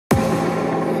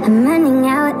I'm running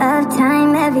out of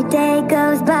time, every day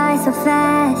goes by so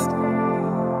fast,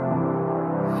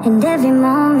 and every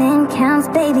moment counts,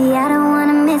 baby, I don't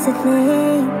wanna miss a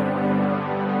thing.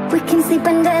 We can sleep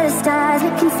under the stars,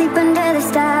 we can sleep under the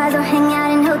stars, or hang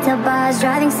out in hotel bars,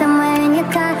 driving somewhere in your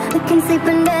car. We can sleep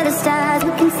under the stars,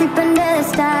 we can sleep under the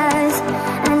stars,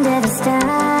 under the stars.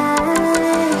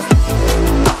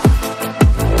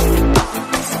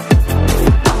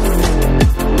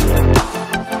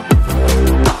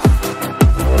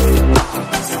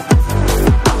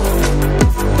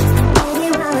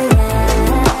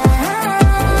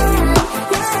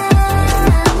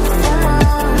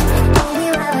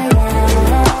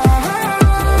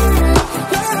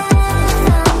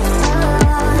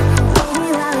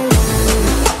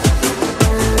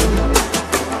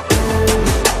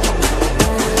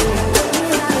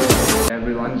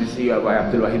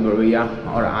 वाहिद भैया,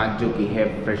 और आज जो कि है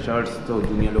freshers, तो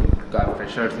junior लोग का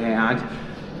freshers है आज।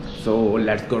 So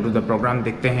let's go to the programme,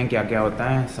 देखते हैं क्या क्या होता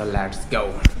है। So let's go.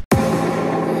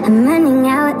 I'm running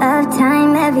out of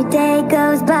time, every day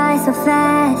goes by so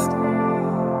fast,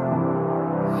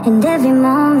 and every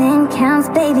moment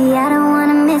counts, baby, I don't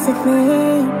wanna miss a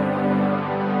thing.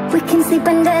 We can sleep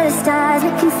under the stars, we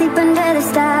can sleep under the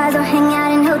stars, or hang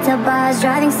out in hotel bars,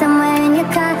 driving somewhere in your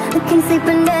car. We can sleep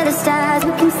under the stars,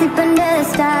 we can sleep under the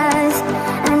stars,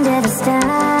 under the stars.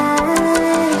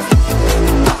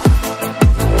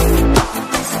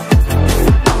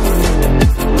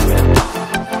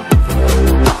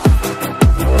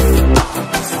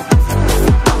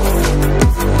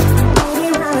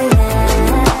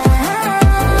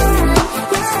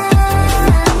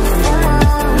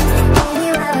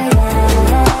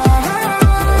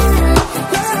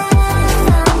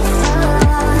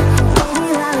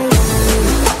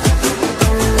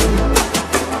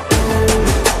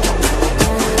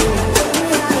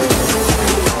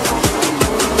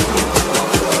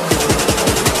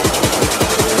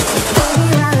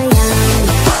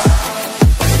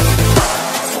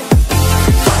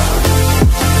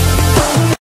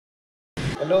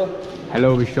 Hello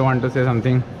विश्व, want to से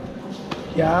something?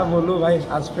 क्या बोलूँ भाई,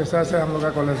 आज freshers है हम लोग का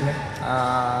कॉलेज में।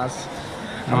 आज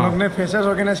हम लोग ने फ्रेशर्स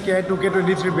ऑर्गेनाइज किया है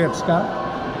 2K23 बैच का,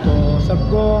 तो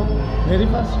सबको वेरी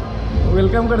फर्स्ट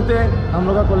वेलकम करते हैं हम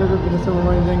लोग का कॉलेज में,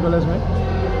 इंजीनियरिंग कॉलेज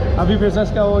में। अभी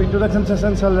फ्रेशर्स का वो इंट्रोडक्शन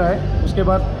सेशन चल रहा है, उसके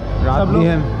बाद रात भी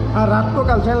है। हाँ, रात को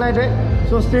कल्चरल नाइट है,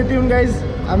 सो स्टे ट्यून गाइज।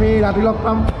 अभी राती लग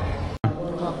पाम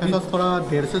थोड़ा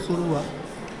देर से शुरू हुआ,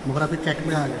 मगर अभी ट्रैक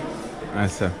में आ गया।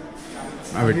 अच्छा,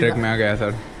 अभी ट्रैक में आ गया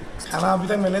सर। खाना अभी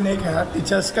तक मैंने नहीं खाया,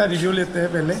 टीचर्स का रिव्यू लेते हैं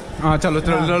पहले। हाँ चलो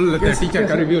लेते हैं, टीचर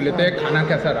का रिव्यू लेते हैं। खाना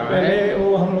कैसा रहा है पहले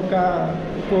वो हम लोग का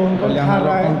कौन खा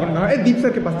रहा है। दीप सर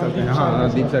के पास चलते हैं। हाँ,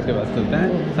 दीप सर के पास चलते हैं,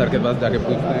 सर के पास जाके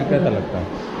पूछते हैं कैसा लगता है।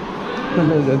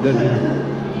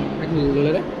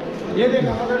 ये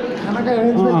देखा खाना का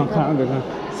अरेंजमेंट। हाँ, खाना देखा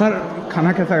सर।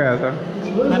 खाना कैसा गया सर?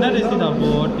 खाना टेस्टी था,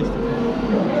 बहुत टेस्टी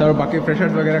सर। बाकी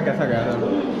फ्रेशर्स वगैरह कैसा गया सर?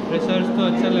 फ्रेशर्स तो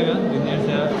अच्छा लगा,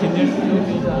 सीनियर्स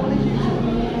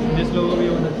लोगों को भी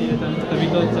होना चाहिए था, तभी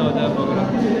तो अच्छा होता है प्रोग्राम।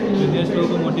 जूनियर्स लोगों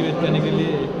को मोटिवेट करने के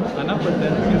लिए आना पड़ता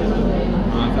है।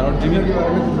 हाँ सर, और जूनियर के बारे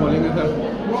में कुछ बोलेंगे सर?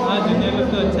 हाँ, जूनियर लोग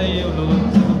तो अच्छा ही है, उन लोगों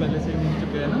से तो पहले से मिल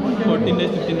चुके हैं ना। 14 डेज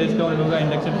 15 डेज का उन लोगों का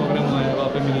इंडक्शन प्रोग्राम हुआ है, वहाँ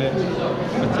पे मिले,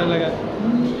 अच्छा लगा।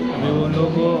 अभी उन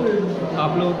लोगों को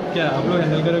आप लोग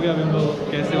हैंडल करोगे? अभी उन लोग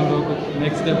कैसे, उन लोगों को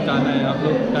नेक्स्ट स्टेप कहाँ है, आप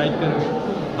लोग गाइड करोगे?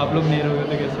 आप लोग नहीं रहोगे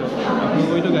तो कैसे हो? आप लोग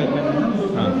वही तो गाइड करना है ना।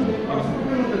 हाँ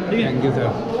ठीक है, thank you sir.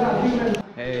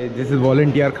 This is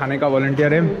volunteer, खाने का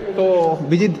वॉलंटियर है। तो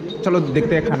विजित, चलो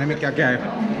देखते हैं खाने में क्या क्या है।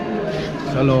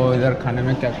 चलो इधर खाने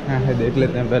में क्या क्या है देख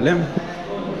लेते हैं पहले।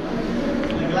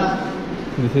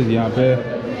 दिस इज़ यहाँ पे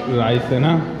राइस है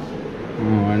ना,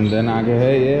 एंड देन आगे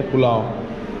है ये पुलाव।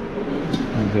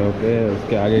 ओके,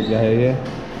 उसके आगे क्या है ये?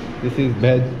 दिस इज़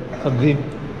वेज सब्ज़ी।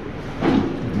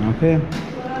 यहाँ पे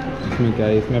इसमें क्या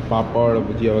है? इसमें पापड़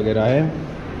भुजिया वगैरह है,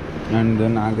 एंड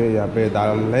देन आगे यहाँ पे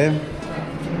दाल है,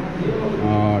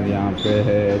 और यहाँ पे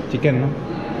है चिकन,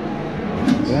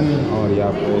 और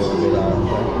यहाँ पे वगैरह है।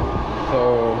 तो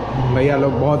भैया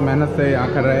लोग बहुत मेहनत से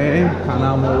यहाँ कर रहे हैं,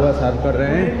 खाना मुर्गा सर्व कर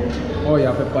रहे हैं, और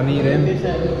यहाँ पे पनीर है,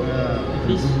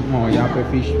 और यहाँ पे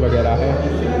फ़िश वगैरह है।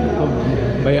 तो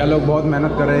भैया लोग बहुत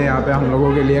मेहनत कर रहे हैं यहाँ पे हम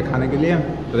लोगों के लिए, खाने के लिए।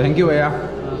 तो थैंक यू भैया।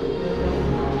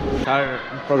 सर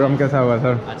प्रोग्राम कैसा हुआ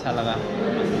सर? अच्छा लगा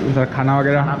सर। खाना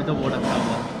वगैरह? खाना भी तो बहुत अच्छा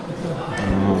हुआ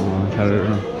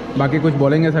सर। बाकी कुछ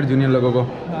बोलेंगे सर जूनियर लोगों को?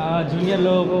 जूनियर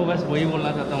लोगों को बस वही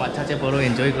बोलना चाहता हूँ, अच्छा से पढ़ो,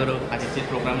 एंजॉय करो। आज इस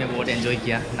प्रोग्राम में बहुत एंजॉय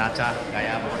किया, नाचा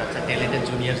गाया, बहुत अच्छा टैलेंटेड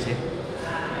जूनियर से,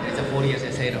 ऐसे 4 ईयर्स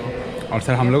ऐसे ही रहो। और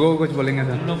सर हम लोगों को कुछ बोलेंगे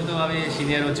सर? हम लोग तो अभी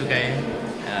सीनियर हो चुका है,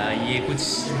 ये कुछ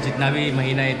जितना भी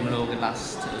महीना है तुम लोगों के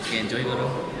लास्ट, उसके एंजॉय करो,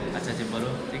 अच्छा जी बोलो,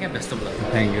 ठीक है, best of luck.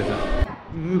 Thank you sir.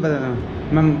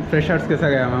 Ma'am freshers कैसा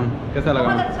गया मैम, कैसा लगा?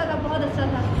 बहुत अच्छा था, बहुत अच्छा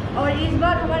था। और इस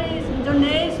बार हमारे जो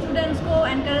नए स्टूडेंट्स को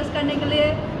एनकरेज करने के लिए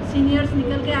सीनियर्स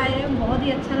निकल के आए हैं, बहुत ही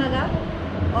अच्छा लगा।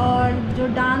 और जो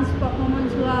डांस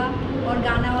परफॉर्मेंस हुआ और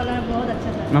गाना वाला बहुत अच्छा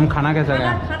था। मैम खाना कैसा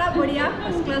गया? खाना बढ़िया,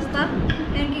 फर्स्ट क्लास था।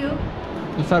 Thank you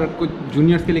sir. कुछ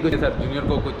जूनियर्स के लिए कुछ सर, जूनियर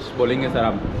को कुछ बोलेंगे सर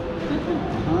आप?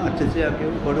 हाँ, अच्छे से आके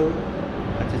पढ़ो,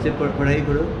 अच्छे से पढ़ाई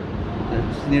करो,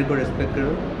 सीनियर को रेस्पेक्ट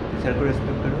करो, टीचर को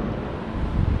रेस्पेक्ट करो,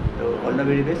 तो all the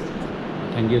very best.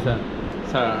 Thank you sir.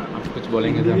 Sir आप कुछ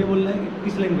बोलेंगे सर? ये बोल रहे हैं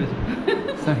किस लैंग्वेज?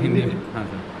 सर हिंदी में। हाँ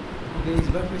सर। इस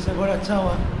बार फ्रेशर बहुत अच्छा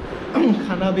हुआ,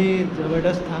 खाना भी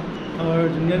ज़बरदस्त था। और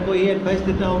जूनियर को ये एडवाइस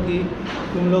देता हूँ कि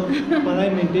तुम लोग पढ़ाई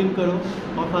मेंटेन करो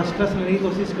और फर्स्ट क्लास लेने की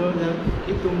कोशिश करो,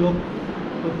 कि तुम लोग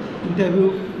इंटरव्यू,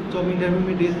 जॉब इंटरव्यू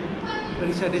में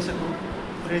परीक्षा दे सको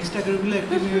और एक्स्ट्रा करिकुलर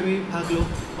एक्टिविटी में भी भाग लो।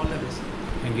 All the best.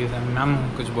 Thank you sir. Ma'am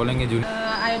कुछ बोलेंगे junior?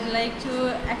 I would like to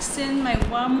extend my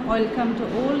warm welcome to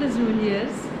all the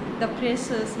juniors, the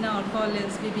freshers in our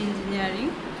college, BB Engineering.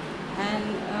 And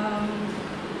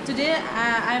today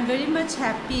I am very much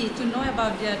happy to know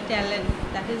about their talent,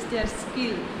 that is their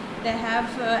skill. They have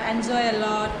enjoyed a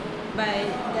lot by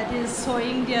that is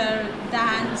showing their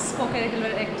dance,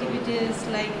 co-curricular activities,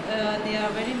 like they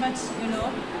are very much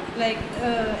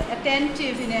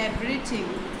attentive in everything,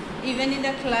 even in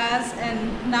the class. And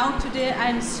now today I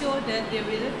am sure that they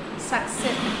will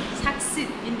succeed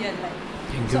in their life.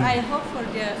 So I hope for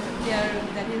their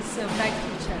that is bright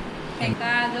future.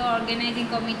 इनका जो organising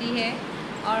committee है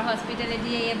और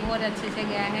hospitality है, ये बहुत अच्छे से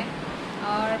गया है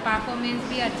और परफॉर्मेंस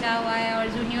भी अच्छा हुआ है। और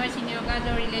जूनियर सीनियर का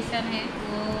जो रिलेशन है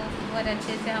वो बहुत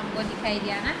अच्छे से हमको दिखाई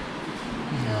दिया ना।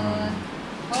 तो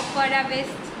hope for the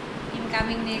best in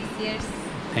coming next years.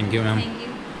 Thank you ma'am. Thank you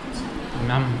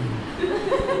ma'am.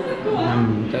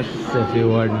 Just a few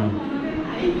word ma'am.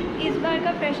 इस बार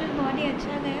का फ्रेशर बहुत ही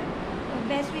अच्छा गया।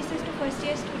 Best wishes to first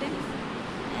year students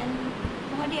and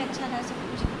बहुत ही अच्छा था सब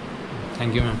कुछ।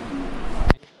 Thank you ma'am.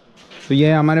 तो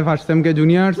ये हमारे फर्स्ट सेम के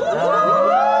जूनियर्स।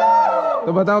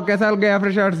 तो बताओ कैसा गया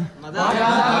फ्रेशर्स?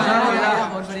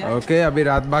 ओके, अभी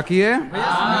रात बाकी है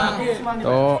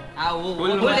तो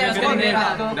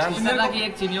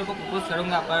एक सीनियर को प्रपोज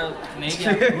करूंगा पर नहीं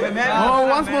किया।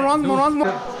 once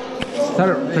more। सर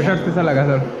फ्रेशर्स कैसा लगा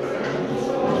सर?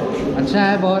 अच्छा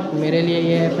है बहुत, मेरे लिए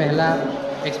ये पहला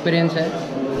एक्सपीरियंस है।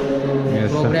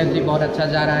 प्रोग्राम भी बहुत अच्छा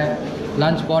जा रहा है,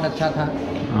 लंच बहुत अच्छा था।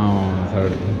 Sir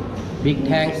big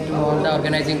thanks to all the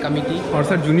organising committee. और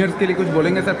सर जूनियर्स के लिए कुछ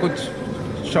बोलेंगे सर, कुछ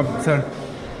शब्द सर?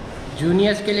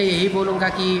 जूनियर्स के लिए यही बोलूँगा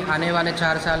कि आने वाले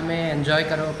 4 साल में एंजॉय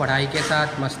करो, पढ़ाई के साथ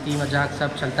मस्ती मजाक सब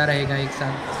चलता रहेगा एक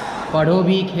साथ। पढ़ो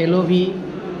भी, खेलो भी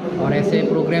और ऐसे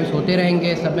प्रोग्राम्स होते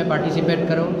रहेंगे, सब में पार्टिसिपेट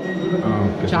करो।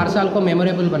 4 साल को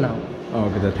मेमोरेबल बनाओ।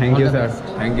 Okay sir, thank you sir.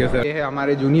 Thank you sir. ये है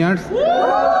हमारे जूनियर्स।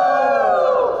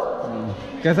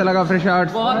 कैसा लगा फ्रेशर्स?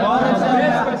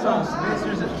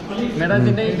 मेरा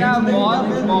ज़िंदगी का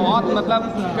बहुत मतलब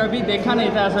कभी देखा नहीं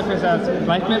था ऐसा फ्रेशर्स,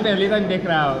 लाइफ में पहली टाइम देख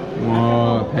रहा हूँ।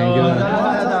 थैंक यू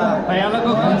भैया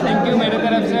लोगों को थैंक यू मेरे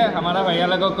तरफ से, हमारा भैया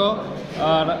लोगों को।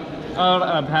 और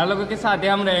भैया लोगों के साथ ही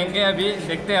हम रहेंगे, अभी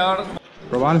देखते हैं। और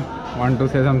प्रवाल वांट टू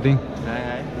से समथिंग? हाय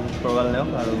प्रवाल देव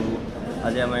और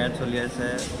आज आम ইয়াত চলি আছে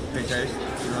ফ্ৰেচাৰ্ছ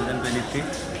 2023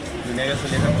 ধুনীয়াকৈ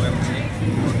চলি আছে প্ৰগ্ৰেমখিনি।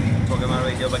 প্ৰগ্ৰেম আৰু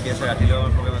এতিয়াও বাকী আছে, ৰাতিলৈও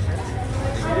আমাৰ প্ৰগ্ৰেম আছে।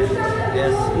 গতিকে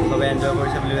সবে এনজয়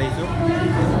কৰিছে বুলি ভাবিছোঁ।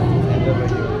 এনজয়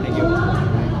কৰিছোঁ। Thank you.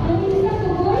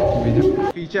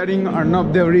 Featuring Arnav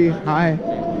Deori. Hi.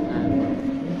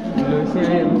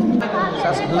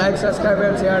 Like subscribe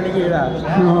share নিকিৰা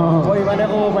মই মানে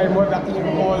ক'ব পাৰিম, মই বাকী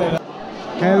ক'ব লাগিব।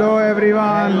 Hello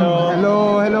everyone. Hello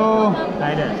hello.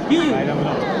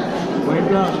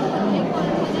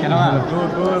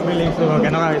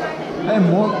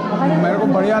 मेरे को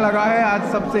बढ़िया लगा है, आज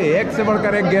सबसे एक से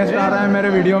बढ़कर एक गेस्ट आ रहा है मेरे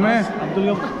वीडियो में।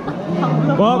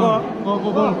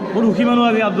 বহুত সুখী মানুহ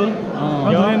আজি আব্দুল।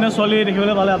 ছোৱালী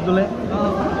দেখিবলৈ পালে আব্দুলে।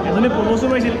 এজনী প্ৰপ'জো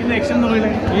কৰিছিল কিন্তু একচেপ্ট নকৰিলে।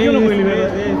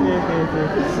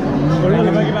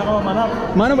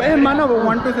 मानव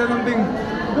वांट टू से समथिंग?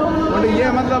 ये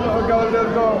मतलब क्या बोलते हैं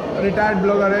उसको, रिटायर्ड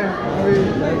ब्लॉगर है।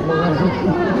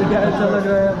 अच्छा लग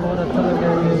रहा है, बहुत अच्छा लग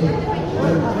रहा है।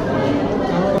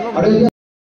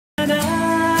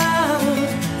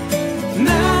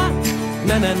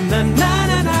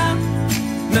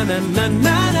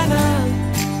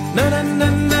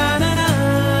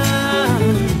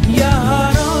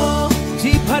 यारों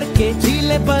जी भर के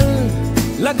झीले पल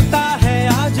लगता है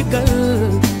आजकल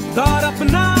दौर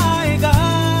अपना आएगा।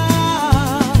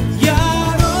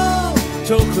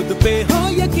 जो खुद पे हो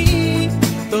यकीन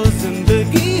तो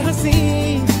जिंदगी हंसी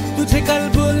तुझे कल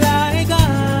बुलाएगा।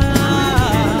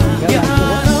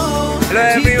 यारों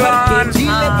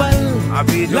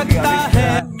लगता है।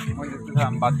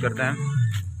 हम बात करते हैं।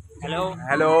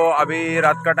 हेलो, अभी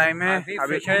रात का टाइम है।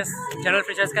 अभी जनरल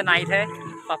फ्रेशर्स का नाइट है।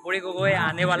 पपड़ी गोगोई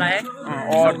आने वाला है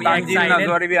और तांजीम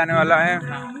नाज़ारी भी आने वाला है।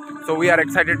 So we are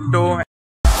excited to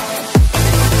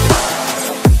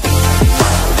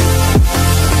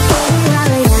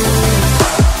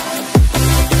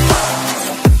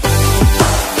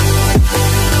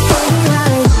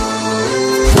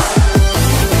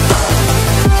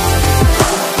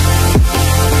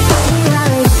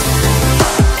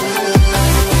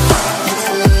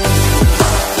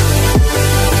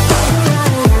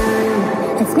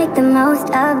the most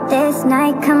of this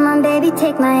night. Come on baby,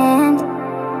 take my hand.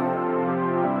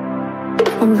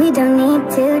 And we don't need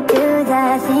to do the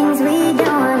things we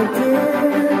don't want to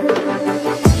do.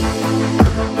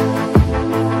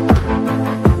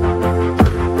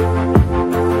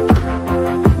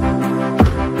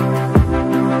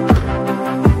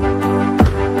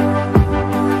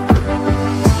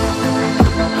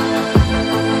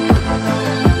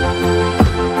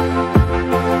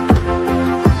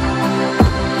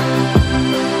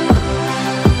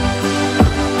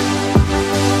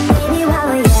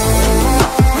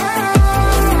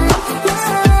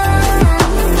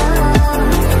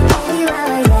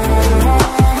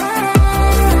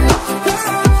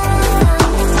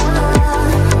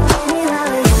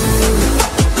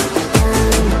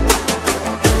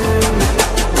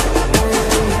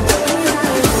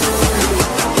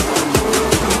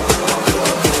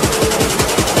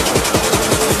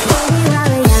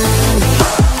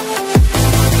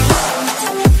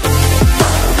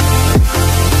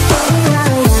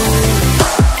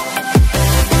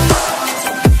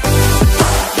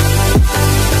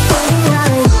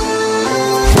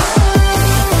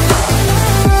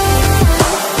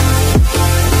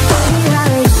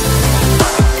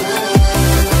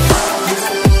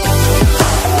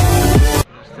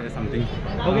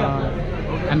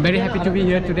 I'm very happy to be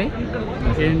here today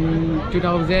in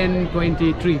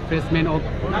 2023 freshman of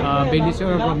Bbec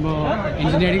from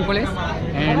Engineering College,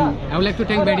 and I would like to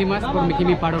thank very much for making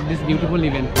me part of this beautiful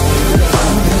event.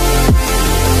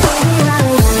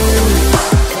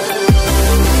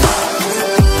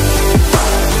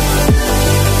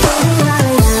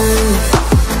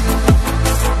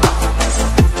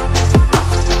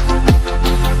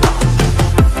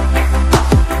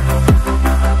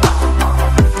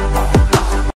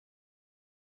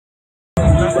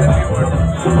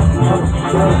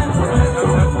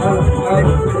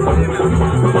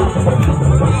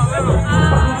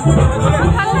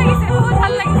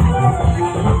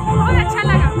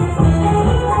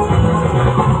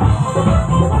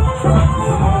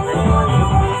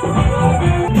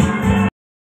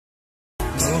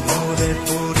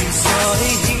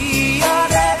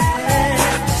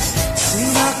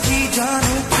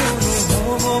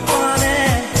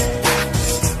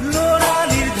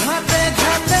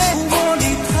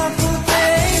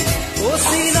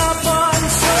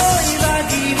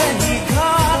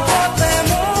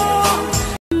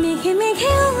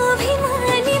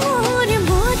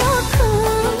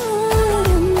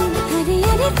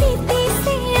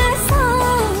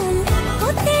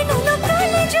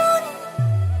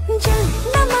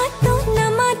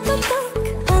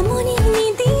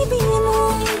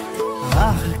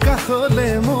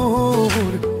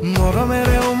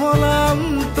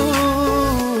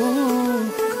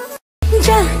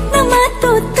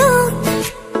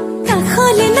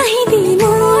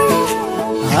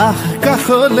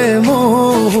 কাখলে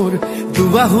মোর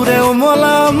দুবাহুরে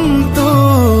ওমলাম তো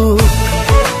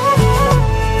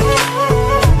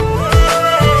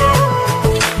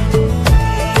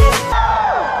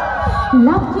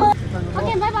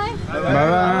Okay, bye bye. Bye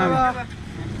bye.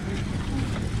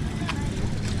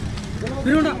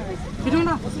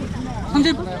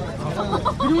 Tanjim.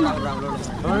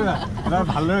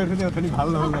 ভালো হয়েছে ওখানে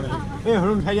ভালো হলো এই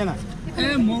Hurun খাইয়া না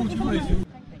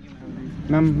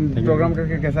ma'am programme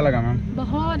करके कैसा लगा मैम?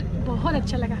 बहुत बहुत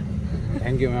अच्छा लगा।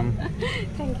 Thank you ma'am.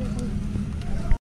 Thank you.